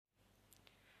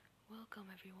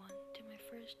Welcome everyone to my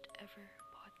first ever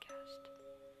podcast.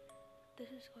 This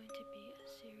is going to be a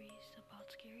series about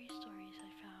scary stories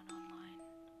I found online.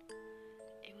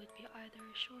 It would be either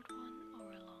a short one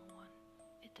or a long one.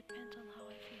 It depends on how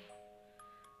I feel.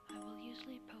 I will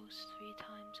usually post 3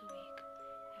 times a week.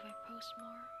 If I post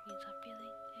more, means I'm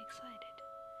feeling excited.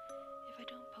 If I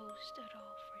don't post at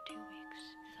all for 2 weeks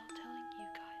without telling you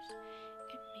guys,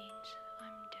 it means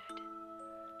I'm dead.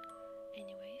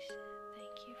 Anyways,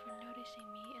 thank you for noticing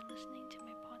me and listening to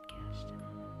my podcast.